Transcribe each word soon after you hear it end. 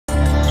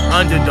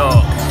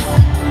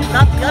UndaDawgz.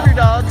 Not the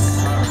underdogs.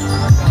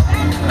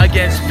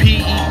 Against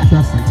PE.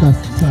 Testing.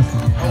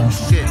 Oh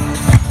shit.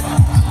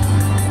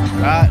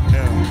 God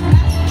damn.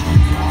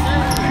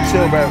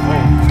 Chill, bro.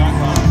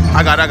 Oh.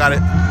 I got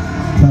it.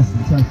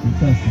 Testing.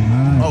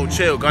 All right. Oh,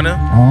 chill, Gunner.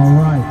 All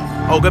right.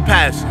 Oh, good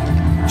pass.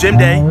 Jim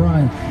Day. All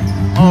right.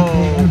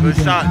 Oh, good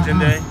shot, Jim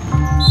Day.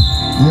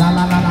 La.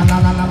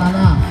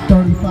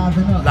 35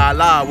 and up.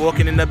 La,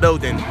 walking in the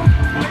building.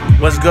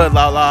 What's good,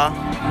 La?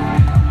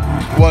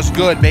 What's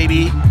good,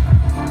 baby?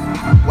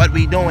 What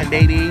we doing,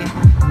 baby?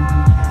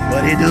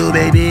 What it do,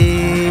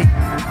 baby?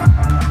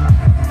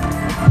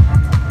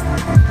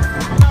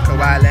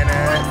 Kawhi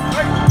Leonard.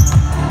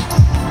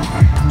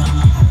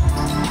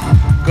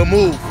 Good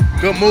move.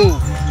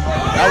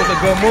 That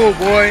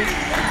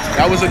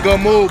was a good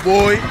move,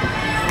 boy.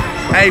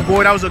 Hey,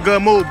 boy, that was a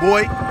good move,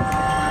 boy.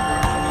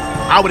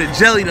 I would have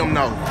jellied him,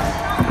 though.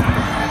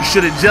 You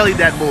should have jellied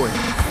that boy.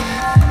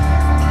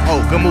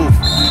 Oh, good move.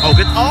 Oh,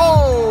 good.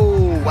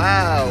 Oh,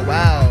 wow.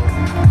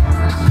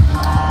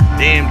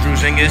 Damn, Drew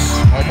Zingas.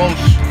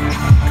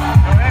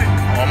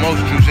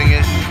 Almost Drew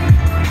Zingas.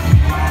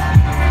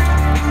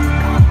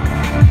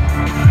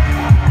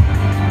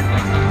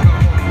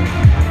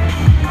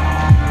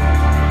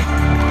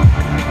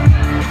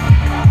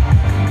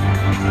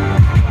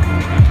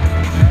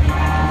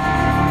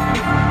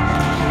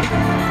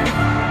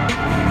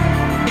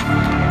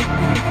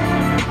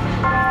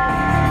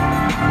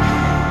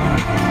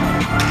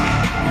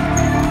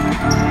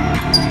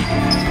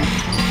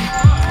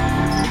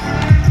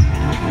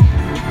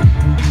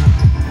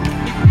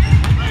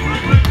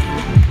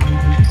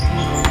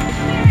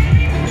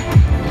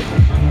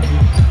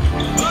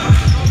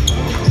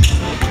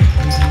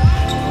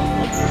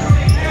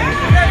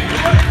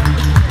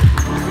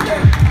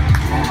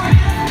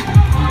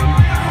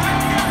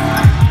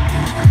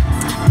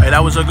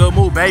 That was a good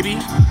move, baby.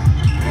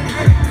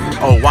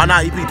 Oh, why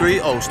not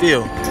EP3? Oh,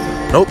 still.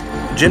 Nope.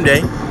 Gym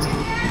Day.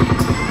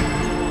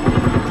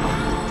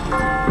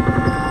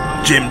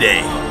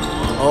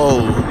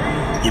 Oh,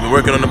 you've been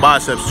working on the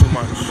biceps too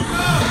much.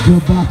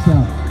 Good box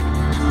out.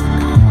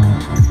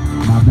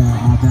 My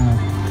bad.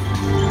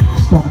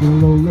 Started a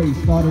little late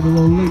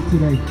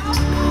today.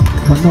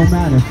 But no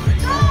matter.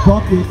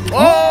 Bucket.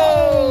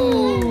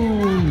 Oh!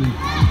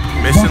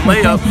 Missing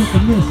layup.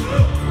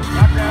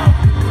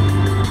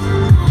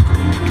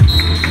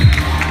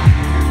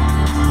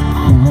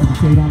 Can't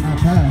hesitate on that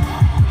pass.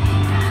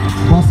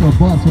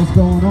 Bust, what's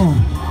going on?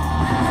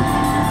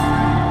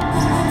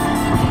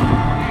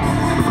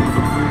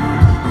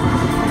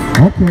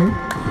 Okay.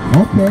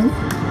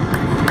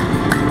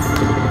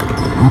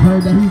 I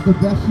heard that he's the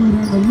best shooter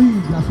in the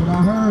league. That's what I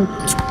heard.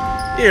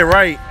 Yeah,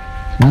 right.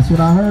 That's what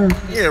I heard.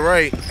 Yeah,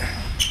 right.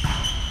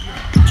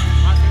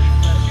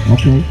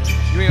 Okay.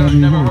 You ain't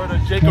never heard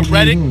of Jacob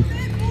Reddick?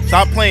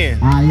 Stop playing.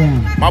 I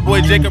am. My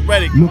boy Jacob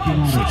Reddick.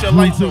 Shoot your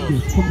lights on.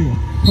 Come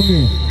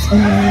here.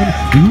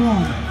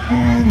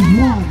 And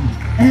one.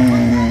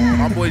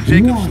 My boy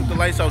Jacob shoot the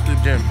lights out the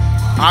gym.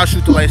 I'll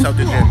shoot the lights out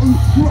the gym.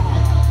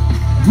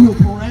 Will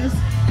Perez.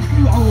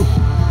 I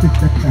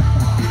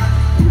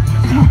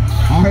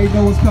already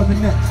know what's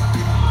coming next.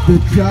 The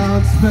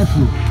John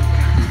Special.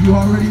 You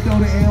already know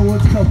the air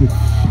what's coming.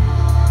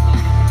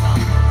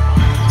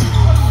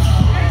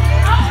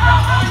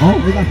 Oh,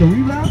 we got the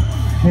rebound.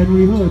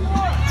 Henry Hood.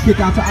 Kick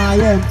out to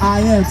IM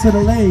to the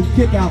lane.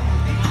 Kick out.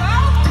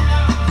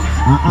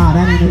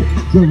 That ain't it.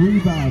 Good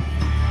rebound.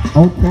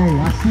 Okay,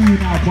 I see you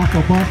now,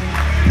 Buster Bus.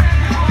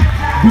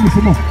 Give me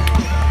some more.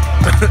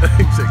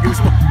 He said, give me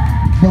some more.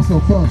 Bustle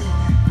Bus.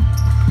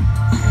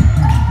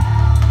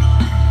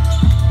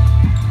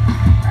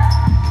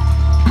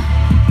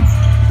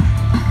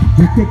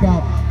 The kick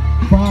out.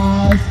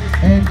 Buys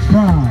and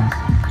tries.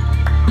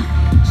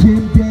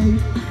 Gym day,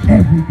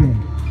 every day.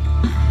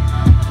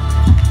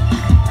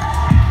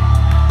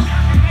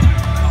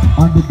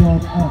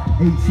 UndaDawgz up,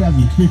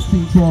 8-7,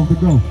 15-12 to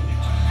go.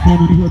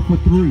 Henry Hood for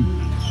 3.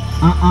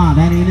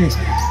 That ain't it.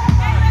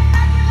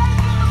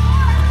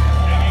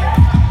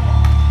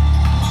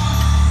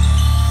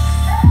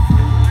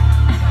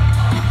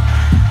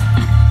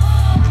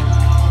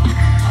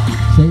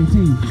 Same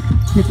team,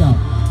 kick out,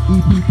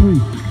 EP3.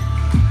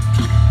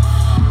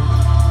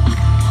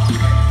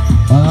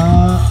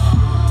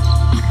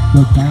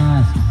 Good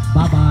pass,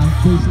 bye-bye,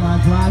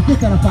 baseline drive, get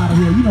that up out of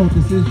here. You know what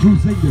this is, Drew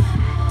Zingas.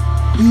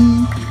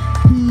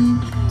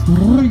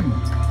 EP3.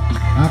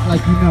 Act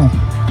like you know.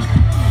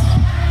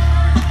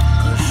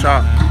 Good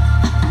shot.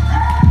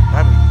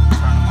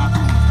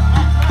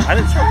 I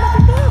didn't touch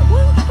nothing, man.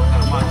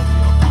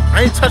 I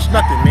ain't touched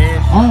nothing, man.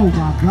 Oh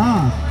my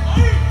God.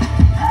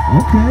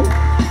 Okay.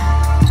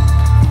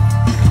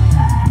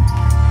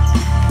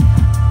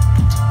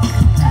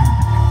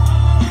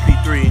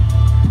 P3.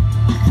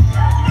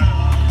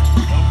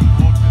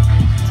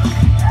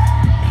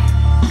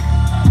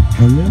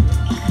 Oh yeah?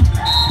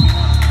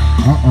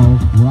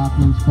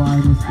 Rockland's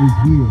finest is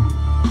here.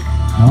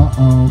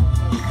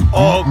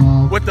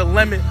 With the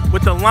lemon,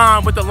 with the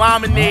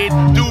lemonade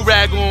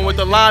do-rag on, with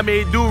the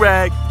limeade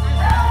do-rag.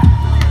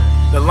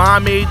 The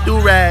limeade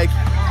do-rag.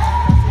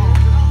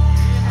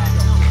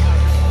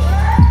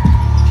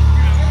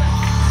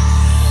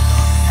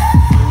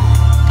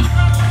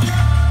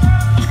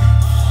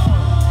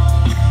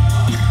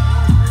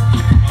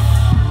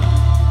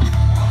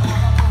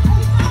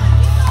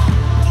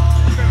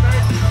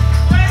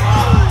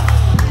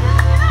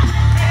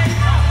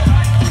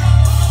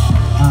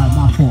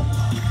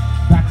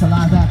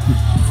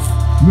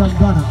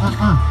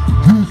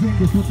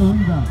 Zingis with the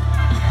rebound.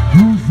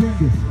 Drew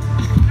Zingis.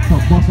 So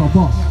bust or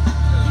bust.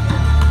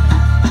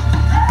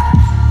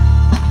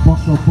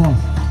 Bust or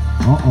bust.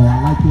 Uh-oh, I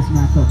like this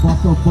matchup.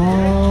 Bust or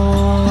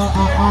bust.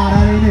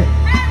 That ain't it.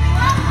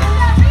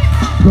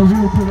 The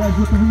real Perez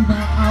with the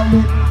rebound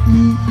outlet.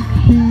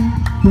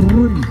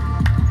 EP3.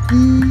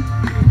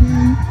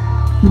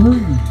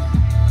 EP3.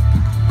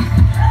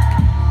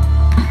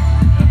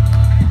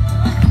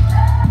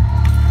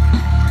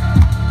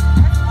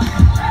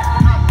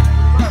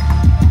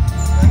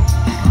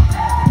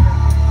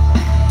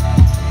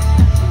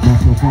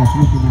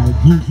 Looking at it,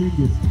 Drew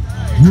Zingis.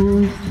 Drew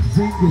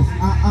Zingis.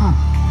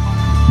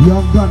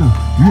 Young Gunner.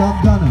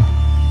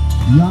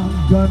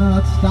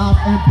 Stop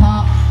and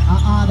pop.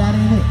 That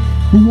ain't it.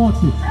 Who wants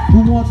it?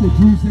 Drew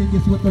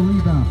Zingis with the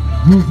rebound.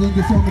 Drew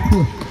Zingis on the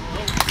push.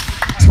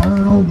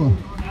 Turnover.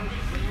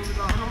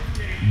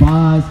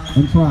 Buys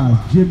and tries.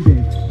 Jimbe.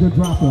 Good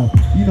drop off.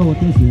 You know what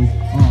this is.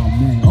 Oh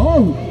man.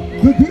 Oh,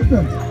 good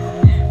defense.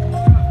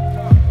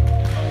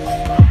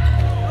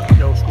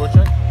 Yo, score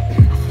check.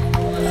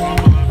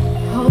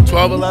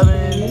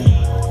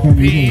 12-11.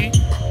 B.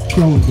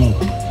 Show and go.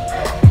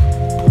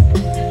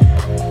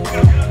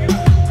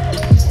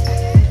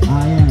 I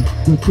am.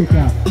 Good kick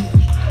out.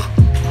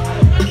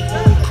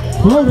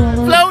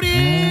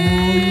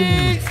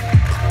 Floaties!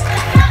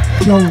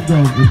 Show and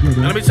go.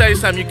 Let me tell you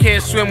something. You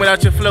can't swim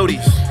without your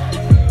floaties.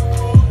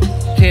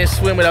 Can't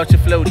swim without your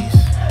floaties.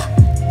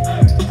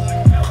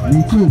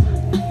 Me too.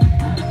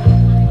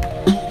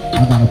 I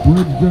got a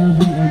Bridge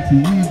jersey,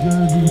 MTE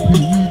jersey,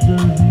 PE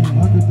jersey,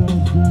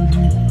 UndaDawgz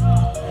jersey.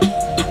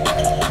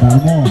 Got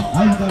them all. I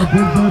even got a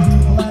Bridge jersey in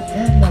black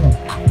and yellow.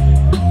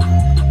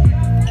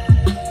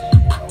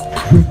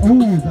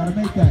 Ooh, gotta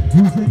make that.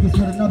 Drew Zingis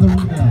with another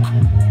rebound.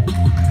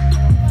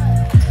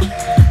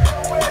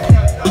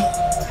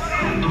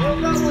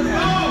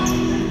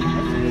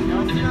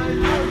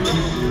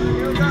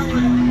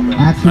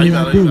 Actually, I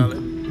do.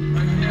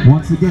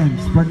 Once again,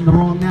 spreading the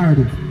wrong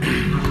narrative.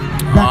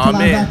 Back to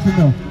live action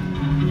though.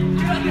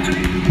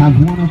 Have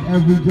one of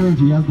every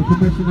jersey. As the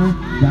commissioner,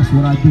 that's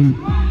what I do.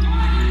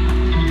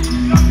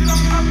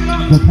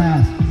 The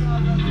pass. I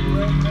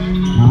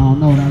don't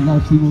know, that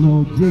love seemed a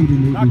little jaded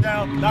lately. Knock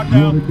down.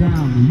 Watered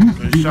down. It used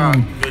to be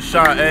like, Good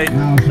shot, eh?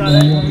 now it's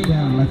watered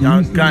down. Like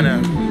Young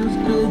Gunner.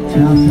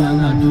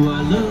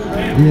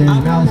 Yeah,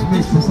 now it's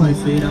mixed. It's like,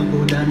 you know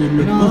what I'm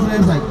saying?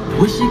 It's like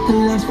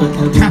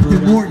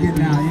Captain Morgan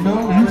now, you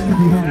know? It used to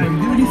be hungry.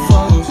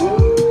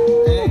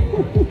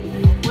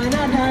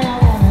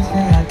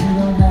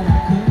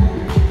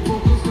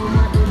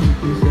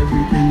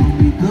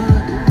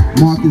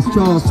 Marcus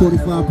Charles,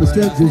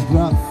 25% just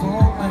dropped.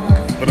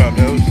 What up,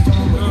 Mills?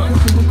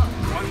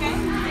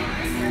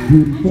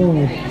 Beautiful. I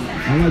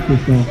like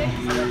this song.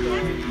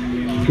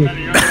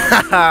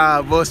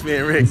 Boss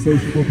man Rick.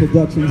 Insatiable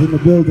Productions in the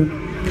building.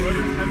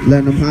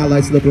 Letting them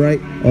highlights look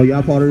right. Oh,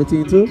 y'all part of the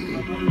team too?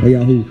 Or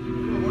y'all who?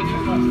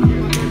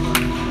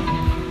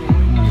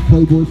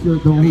 Playboy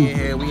shirt, don't We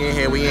in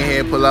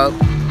here, pull up.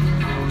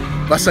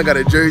 My son got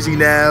a jersey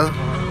now.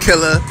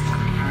 Killer.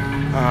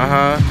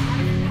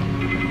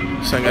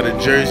 Son got a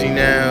jersey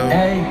now.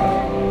 Hey,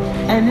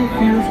 and it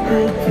feels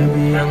good to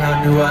be young.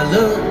 How do I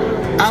look?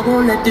 I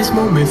won't let this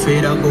moment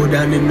fade. I'll go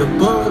down in the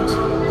books.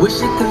 Wish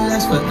it could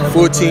last forever.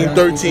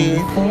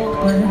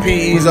 14-13.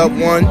 PE's up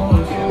 1.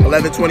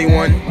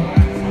 11-21.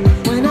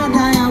 When I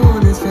die, I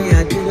wanna say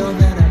I did all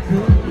that I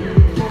could.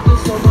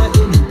 Focus on my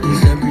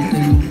innocence,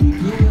 everything will be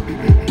good.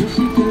 Wish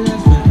it could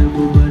last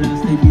forever, but I'll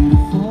stay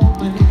beautiful.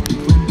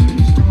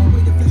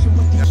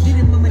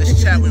 Let's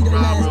chat with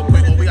Rob real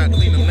quick. Oh, we gotta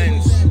clean the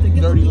lens.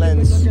 Dirty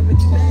lens.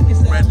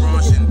 Red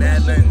brush and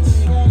bad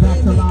lens.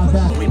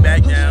 We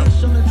back now.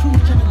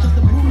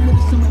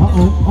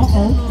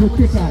 Good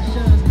kick out.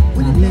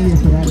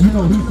 You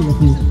know he's here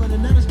for.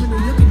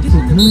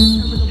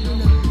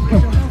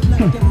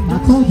 I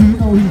told you, you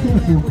know he's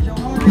here for.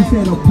 He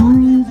said a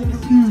bruise and a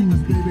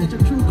fuse, baby.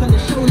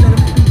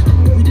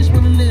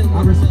 I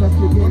respect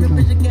your game, man.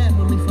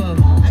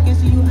 I can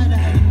see you had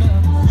enough.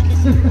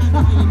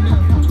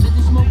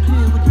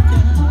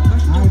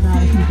 I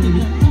know you,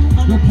 baby.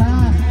 The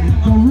pass,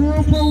 the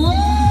real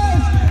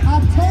Perez. I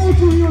told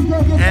you he was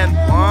gonna get And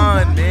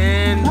one,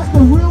 man. That's the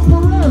real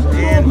Perez.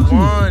 And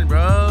one,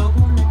 bro.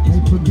 They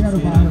forget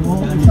about him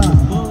all the time.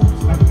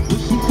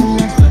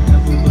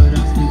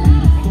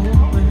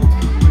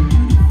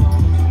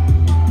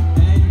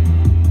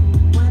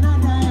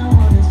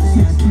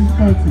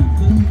 16-13.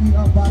 PE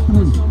up by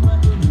 3.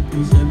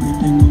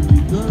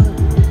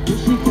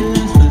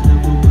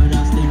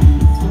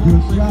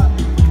 Good shot.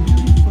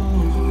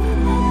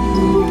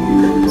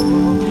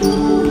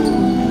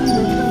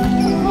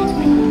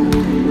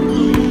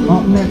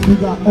 Up next, we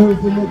got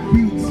Overlook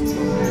Beats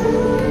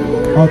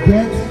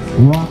against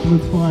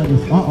Rockland's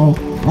finest.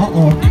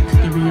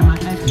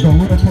 So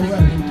with a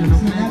Perez. You've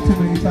seen that too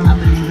many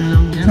times.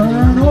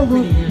 Turn over.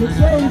 Good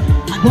save.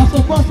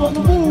 Bust on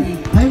the move.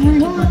 Henry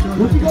Hunt.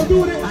 What you gonna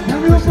do with it?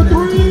 Henry Hunt for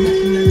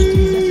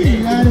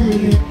 3. That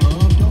ain't it.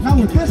 Now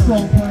with this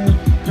song playing.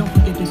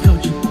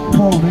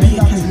 Come on, man. You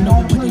got to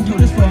smart plays with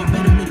this song.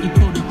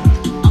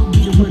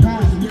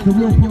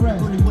 real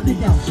Perez.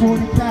 Kick out,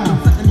 40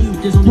 cows.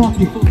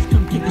 Bucket.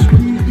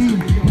 PE.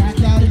 Back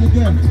out it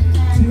again.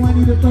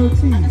 20 to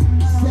 13.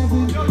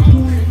 7-point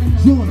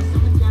joint.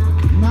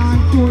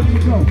 9:40 to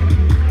go.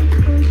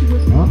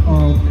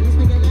 Uh-oh.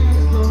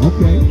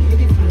 Okay.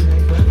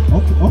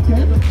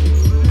 Okay.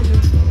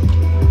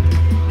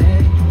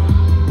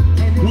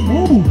 Good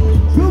move.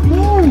 Good move.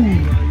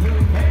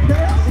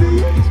 Okay, I see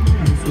you.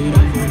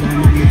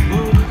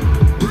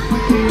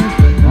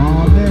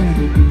 Oh man,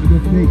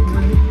 good bait.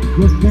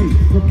 Good bait.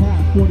 Good pass.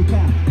 40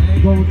 cow.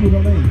 Going through the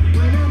lane.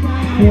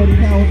 40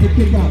 cow with the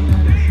kick out.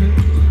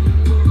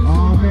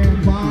 Oh man,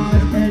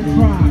 buys and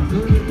tries.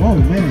 Oh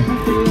man.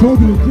 Told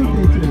you to drink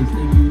their taste.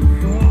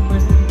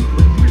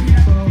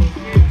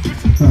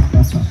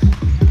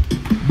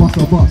 Boss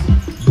or boss.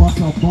 Boss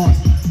or boss.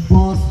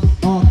 Boss.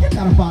 Oh, get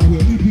that up out of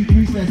here. EP3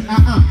 says, I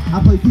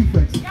play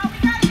defense.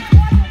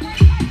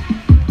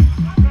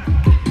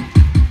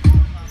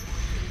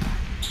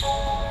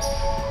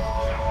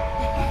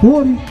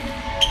 40.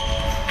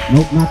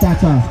 Nope, not that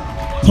time.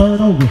 Turn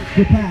over.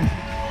 Good pass.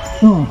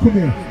 Come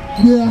here.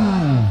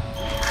 Yeah.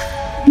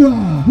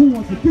 Who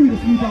wants to give me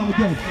this rebound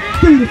again?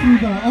 Give me this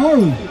rebound.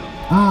 Oh.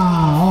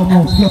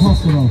 Almost. Good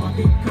hustle though.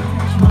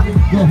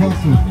 Good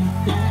hustle.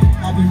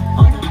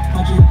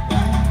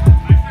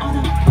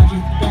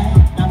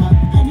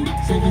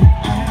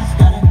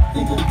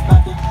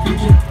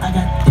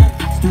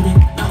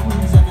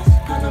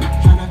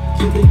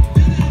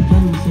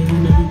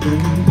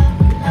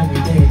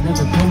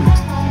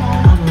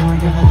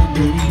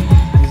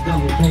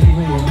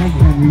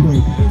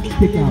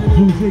 Kick out.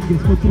 Drew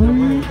Ziggins for 3.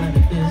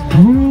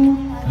 Drew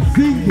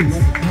Ziggins.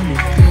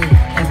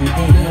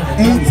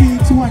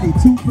 18-20.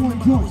 2-point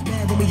joint.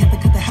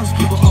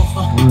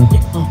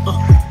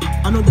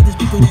 I know that there's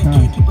people that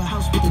can't keep a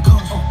house with the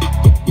cost.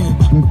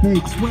 Good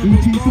fake.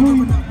 EP3.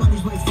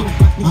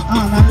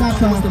 Not that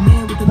time.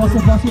 Bust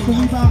with the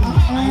rebound.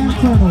 And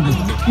turnover.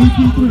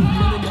 EP3.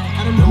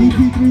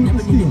 EP3 with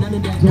the steal.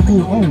 Good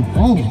move.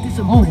 Oh,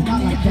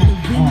 not like that.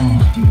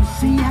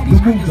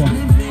 Good move though.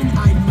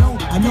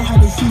 I know how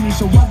they see me,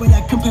 so why would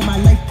I compare my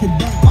life to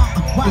that?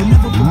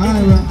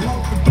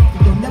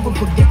 They'll never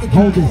forget it.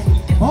 Hold it.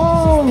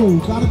 Oh,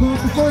 gotta go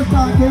with the first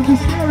time. Can't be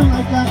scary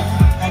like that.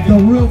 The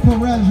real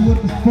Perez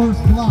with the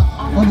first block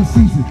of the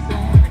season.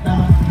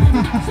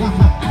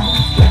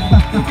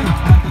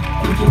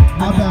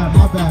 My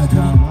bad,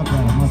 John. My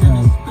bad.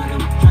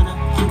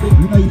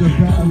 You know you the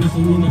best on this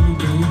league.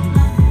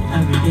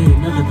 Every day,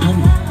 another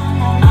penny.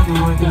 I've been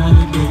working hard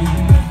today.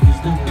 It's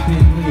not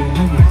paying with your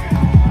heavy.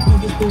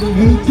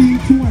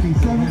 18-20,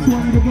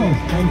 7:20 to go.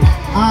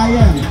 I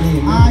am,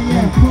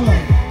 pull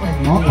up.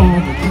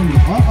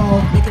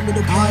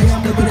 I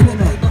am the pull up.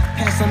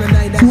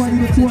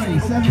 20-20,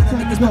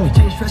 7:10 to go.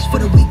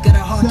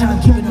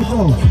 7:10 to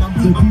go.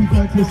 The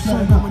defense is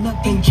setting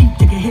up. Ain't cheap,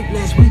 take a hit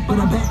last week, but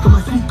I'm back on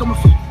my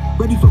feet,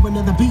 ready for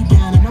another beat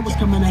down. And I was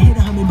coming, I hit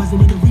a humming,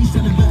 buzzing in a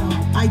reset of bell.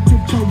 I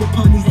tiptoe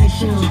upon these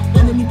eggshells.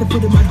 Underneath the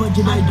foot of my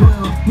budget, I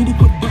dwell. Need a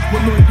quick buck,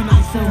 what more can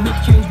I sell?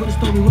 Make change with a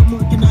story, what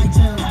more can I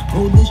tell?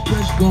 Oh, this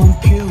dress gon'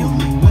 kill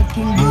me. What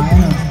can you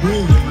do?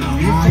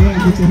 I am,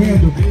 get your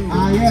handle. I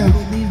am.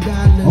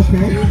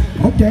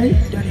 Okay.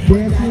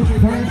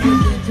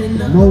 Dancing,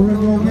 no ring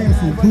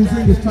romancing.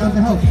 Bruising is trying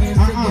to help.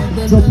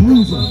 The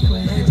bruiser.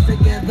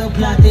 Together,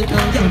 plotted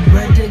on some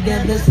bread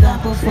together,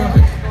 stop us fuck.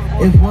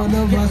 If one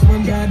of us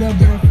went bad or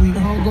deaf, we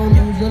all gon'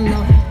 lose a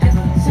lot.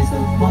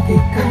 System, walk it,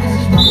 cut it,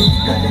 mommy.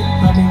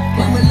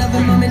 Mama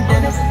loving mom and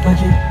dad.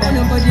 Budget, on a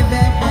budget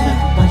bad.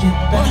 Budget,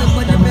 on a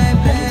budget bad.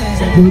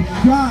 Good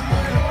shot.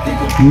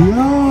 Yo.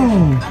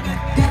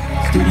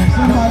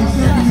 Somebody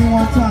said to me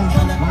one time,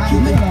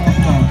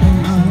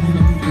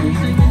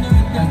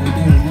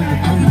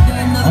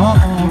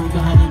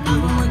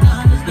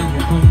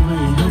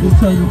 this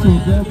turns into a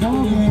good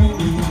ball game.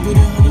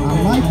 I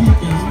like it.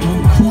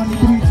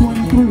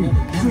 23-23.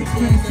 6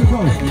 minutes to go.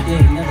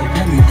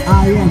 I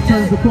am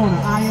turns the corner.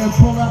 I am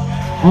pull up.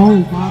 Oh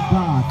my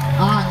God.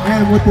 I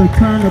am with the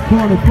turn the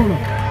corner pull up.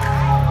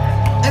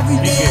 He's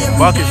getting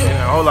buckets.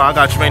 Hold on, I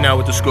got you right now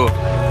with the score.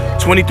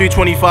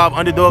 23-25.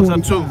 Underdogs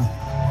up 2.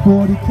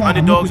 40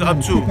 Underdogs up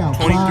 2.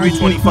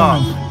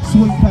 23-25.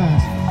 Swing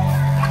pass.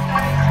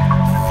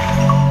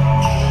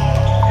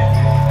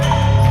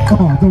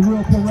 The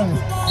real Perez.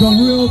 The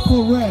real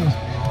Perez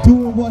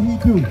doing what he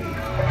do.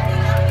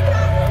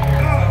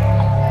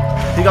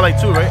 He got like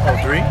 2, right? Oh,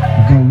 3.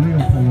 The real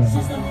Perez.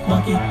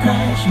 Market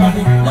crash, love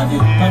it, money,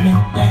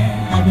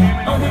 have it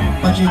on a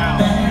budget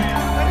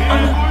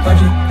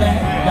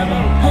bag,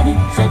 never heavy,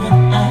 saving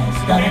ass,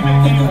 gotta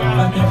think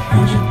about the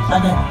future, I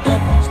got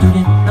debt,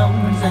 student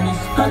loans, and it's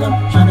color,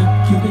 tryna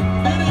cube it,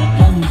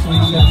 can you say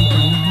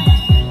everything,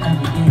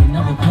 every day,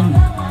 another penny,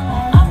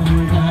 I'm a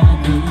new guy,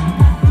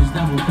 this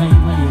double pay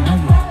when you're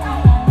heavy,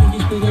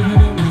 biggest bigger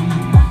than me,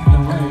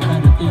 don't worry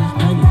about the things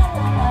penny,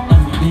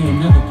 every day,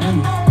 another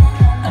penny,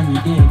 every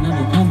day,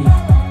 another penny.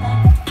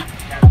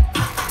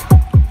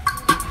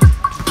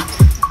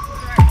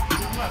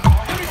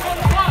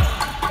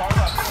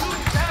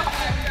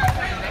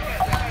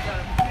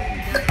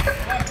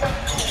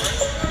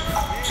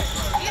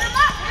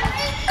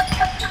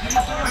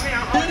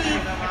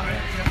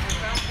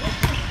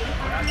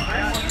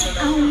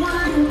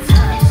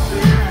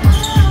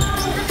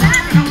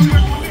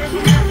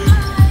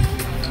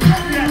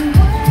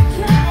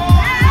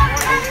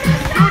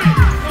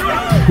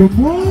 Good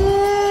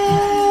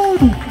move!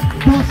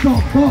 Bust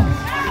up,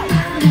 bust.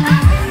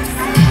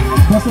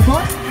 Bust a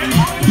bust?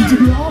 Did you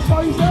be an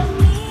all-star, you said?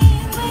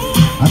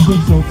 I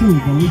think so too,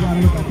 but we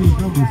gotta look at these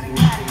numbers.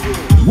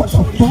 What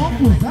the fuck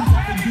was that?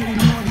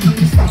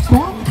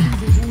 Fuck?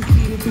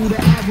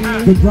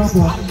 Good drop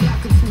off.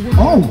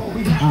 Oh!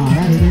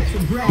 That hit it.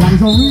 Got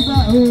his own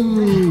rebound.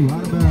 Ooh,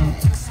 out of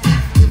bounds.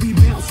 He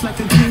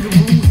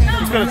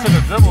could have took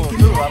a dribble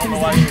too. I don't know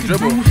why he didn't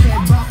dribble.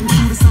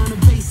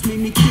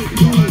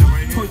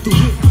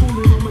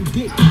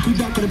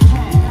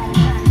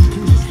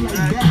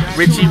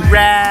 Richie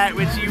Rat,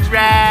 what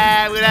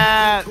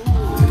up?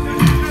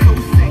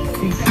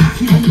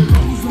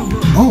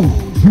 Oh,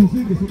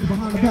 Brazingis with the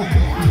behind the back.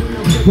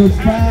 Good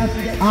pass.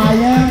 I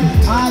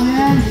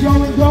am,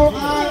 show and go, I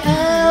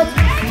am.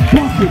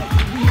 Bucket.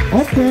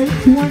 Okay,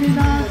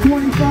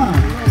 29-25.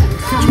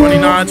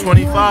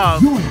 29-25.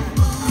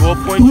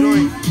 4-point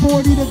joint.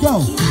 40 to go.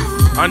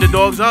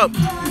 UndaDawgz up.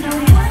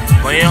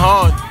 Playing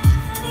hard.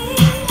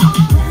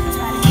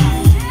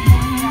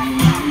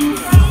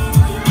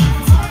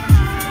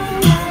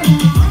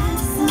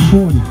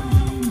 Bucket.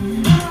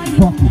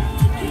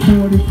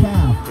 40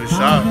 cow. Good How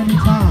shot. many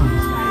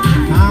times?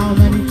 How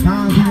many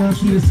times you want to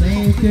see the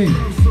same thing?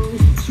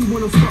 She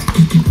wanna fuck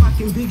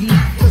fucking Biggie.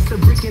 Just a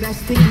brick of that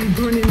sticky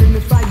burning in the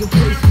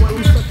fireplace while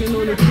I'm sucking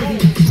on the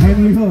kitty.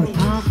 Henry Hood.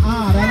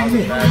 That ain't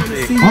it.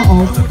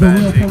 Uh-oh. The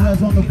real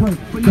Perez on the break.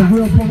 The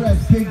real Perez.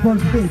 Big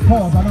versus big.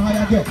 Pause. I know how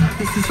y'all get.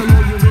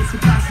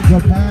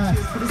 Good pass.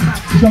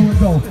 Show and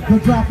go.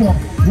 Good drop off.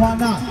 Why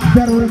not?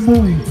 Veteran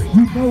move.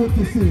 You know what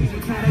this is.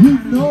 You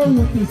know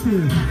what this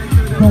is.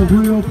 The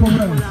real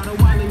Perez.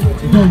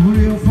 The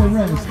real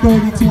Perez.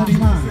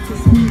 30-29.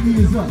 PE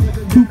is up.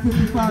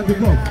 2:55 to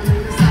go.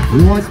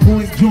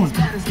 1-point joint.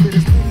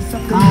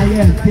 I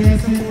am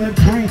dancing with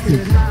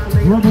branches.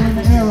 Dribbling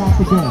the air off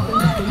the ball.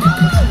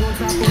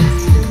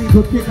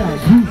 Good kick out.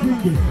 Drew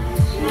Fingers.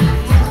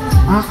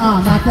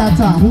 Not that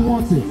time. Who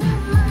wants it?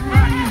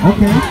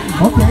 Okay.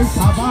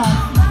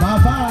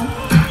 Bye-bye.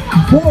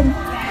 40.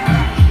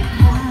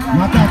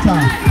 Not that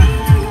time.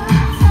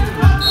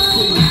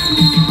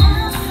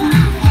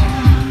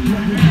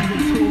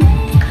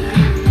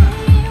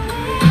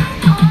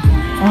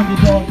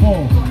 UndaDawgz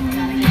ball.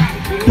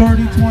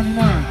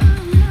 30-29.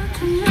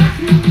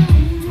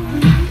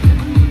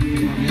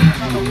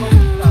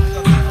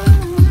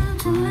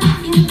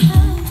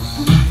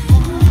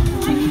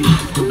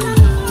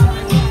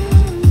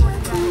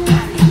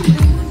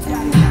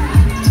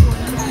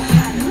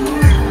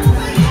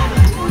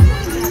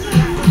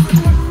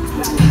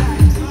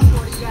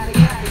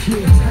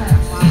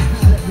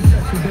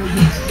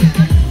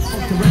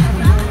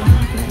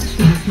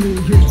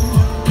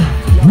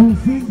 Blue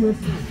fingers.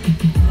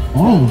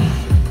 Oh.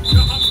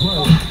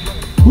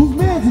 Whose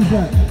man's is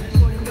that?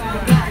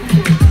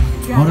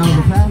 Oh, that was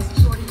a pass?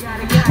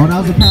 Oh, that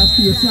was a pass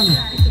to your center.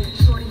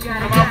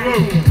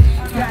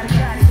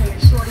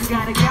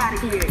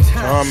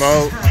 Time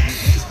out.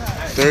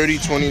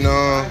 30-29.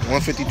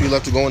 153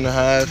 left to go in the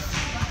half.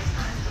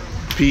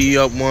 PE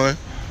up 1.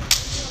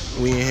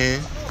 We in here.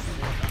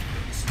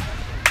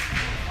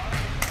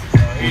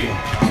 I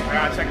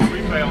gotta check the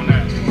replay on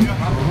that.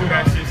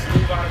 That shit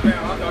smooth out of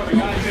bounds. I thought you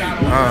got it.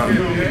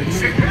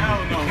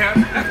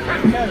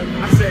 I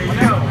said,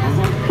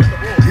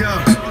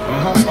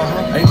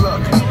 Hey,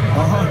 look.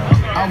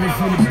 I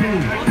was in the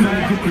booth.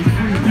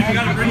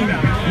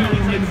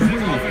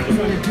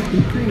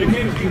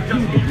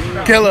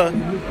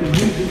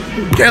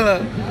 Killer.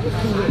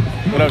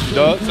 What up, you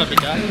dog? what's up,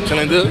 big guy?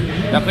 Chilling good?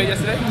 Y'all played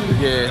yesterday?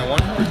 Yeah. Y'all won?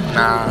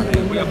 Nah.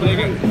 We got play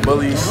again?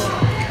 Bullies.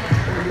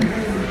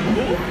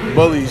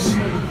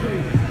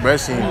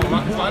 Best team.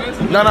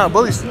 No,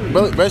 Bullies.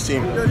 Best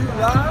team.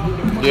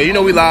 Yeah, you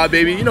know we live,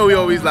 baby. You know we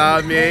always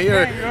live, man. You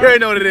already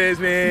know what it is,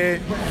 man.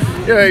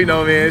 You already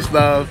know, man. It's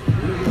love.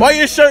 Why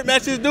your shirt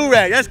matches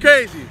do-rag? That's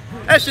crazy.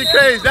 That shit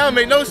crazy. That don't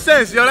make no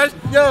sense, yo.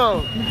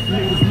 Yo.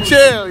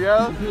 Chill,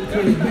 yo.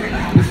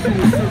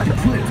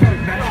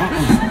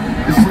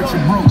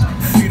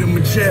 Freedom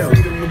in jail.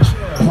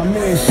 My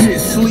man shit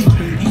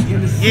sleeping.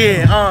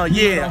 Yeah.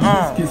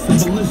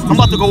 I'm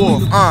about to go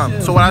off.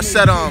 So what I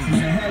said,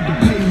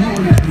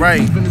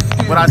 right.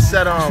 What I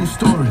said,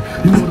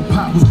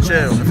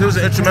 chill. If it was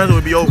an instrumental,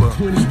 it'd be over.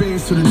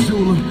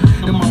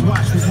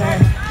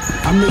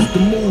 I make the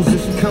moves and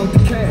she count the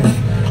cash.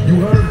 You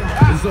heard?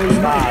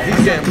 Nah,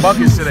 he's getting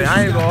buckets today.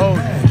 I ain't gonna hold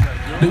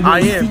you. I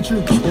am.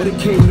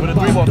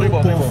 Three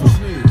ball.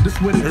 This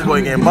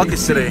boy getting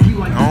buckets today. I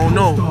don't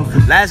know.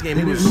 Last game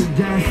he was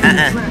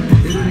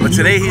but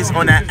today he's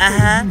on that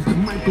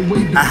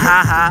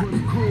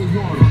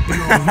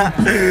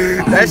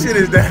That shit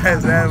is that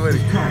funny.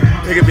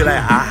 They could be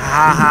like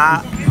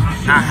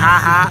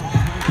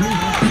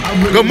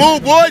Good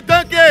move, boy,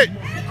 dunk it.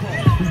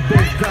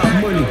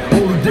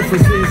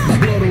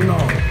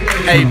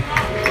 Hey,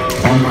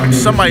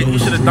 somebody, he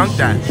should have dunked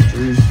that.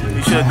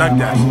 He should have dunked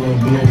that.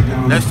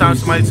 Next time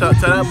somebody tell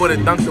that boy to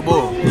dunk the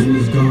ball.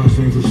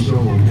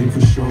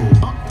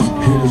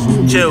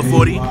 Chill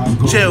 40,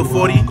 chill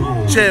 40,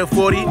 chill,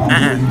 40.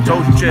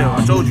 Told you chill.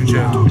 I told you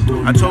chill.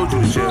 I told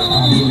you to chill.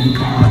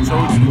 I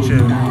told you to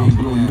chill.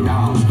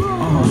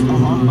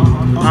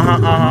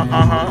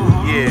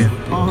 Yeah.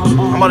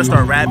 I'm about to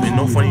start rapping.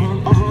 No funny.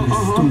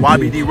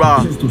 YBD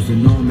Raw.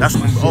 That's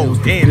when. Oh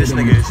damn, this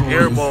nigga is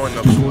airballing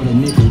the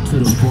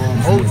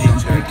OG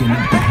check.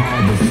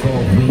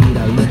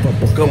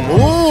 Good move.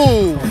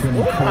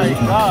 Oh my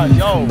God,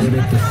 yo.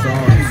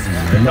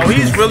 Yo,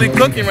 he's really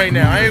cooking right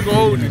now. I ain't gonna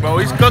hold you, bro.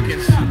 He's cooking.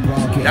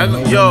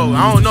 Yo,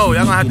 I don't know.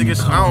 Y'all gonna have to get.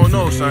 I don't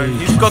know, son.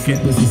 He's cooking.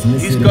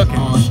 He's cooking.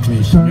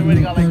 You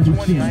already got like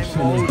 20. I ain't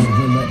gonna hold you.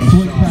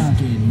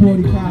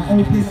 45,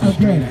 open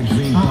again.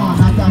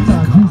 Not that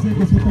time.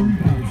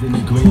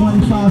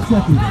 25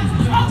 seconds.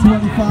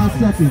 25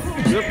 seconds.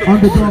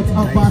 UndaDawgz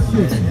up by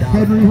 6.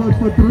 Henry Hood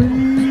for 3.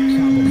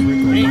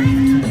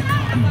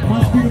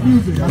 Must be the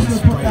music. I still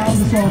put that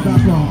other song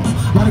back on.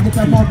 Gotta get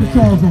that Marcus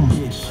Charles on.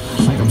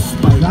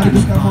 Gotta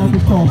get that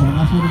Marcus Charles on.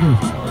 That's what it is.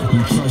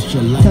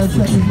 10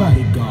 seconds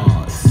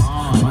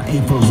left. My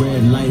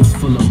infrared lights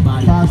full of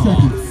body 5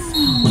 seconds.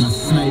 When I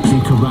snipe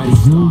in karate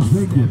stars,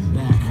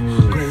 back.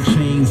 Gold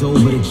chains over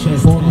the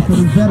chest. For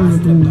the veteran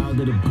dude. Out of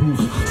the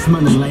booth,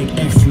 smelling like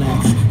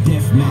X-Lax,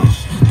 death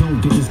match.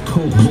 Don't get this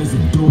coke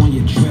residue on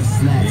your dress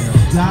slacks.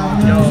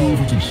 Yo,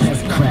 with your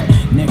chest crack.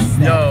 Next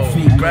snap,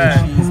 yo,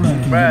 Brad.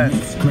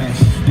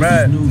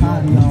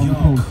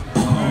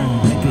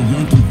 Like a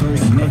Yankee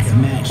first next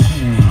match.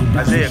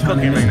 Isaiah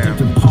cooking right now.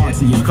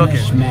 He's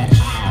cooking.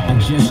 I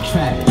just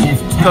trapped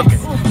Cooking.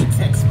 the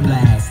text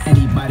blast.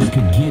 Anybody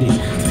could get it.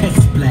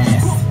 Text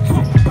blast.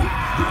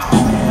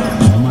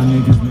 All my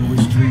niggas know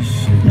it's street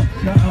shit.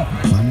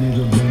 My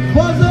nigga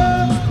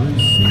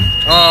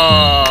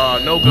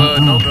No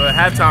good, no good.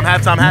 Halftime.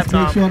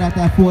 Make sure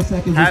that 4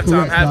 seconds is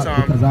correct.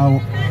 Halftime. Because I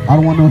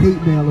don't want no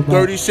hate mail about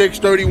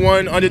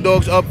 36-31.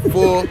 UndaDawgz up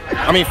 4.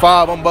 I mean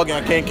 5. I'm bugging.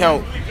 I can't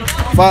count.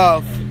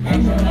 5.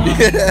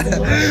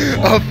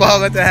 I'm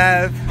 5 at the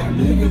half.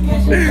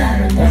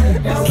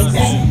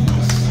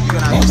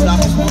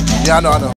 Yeah, I know.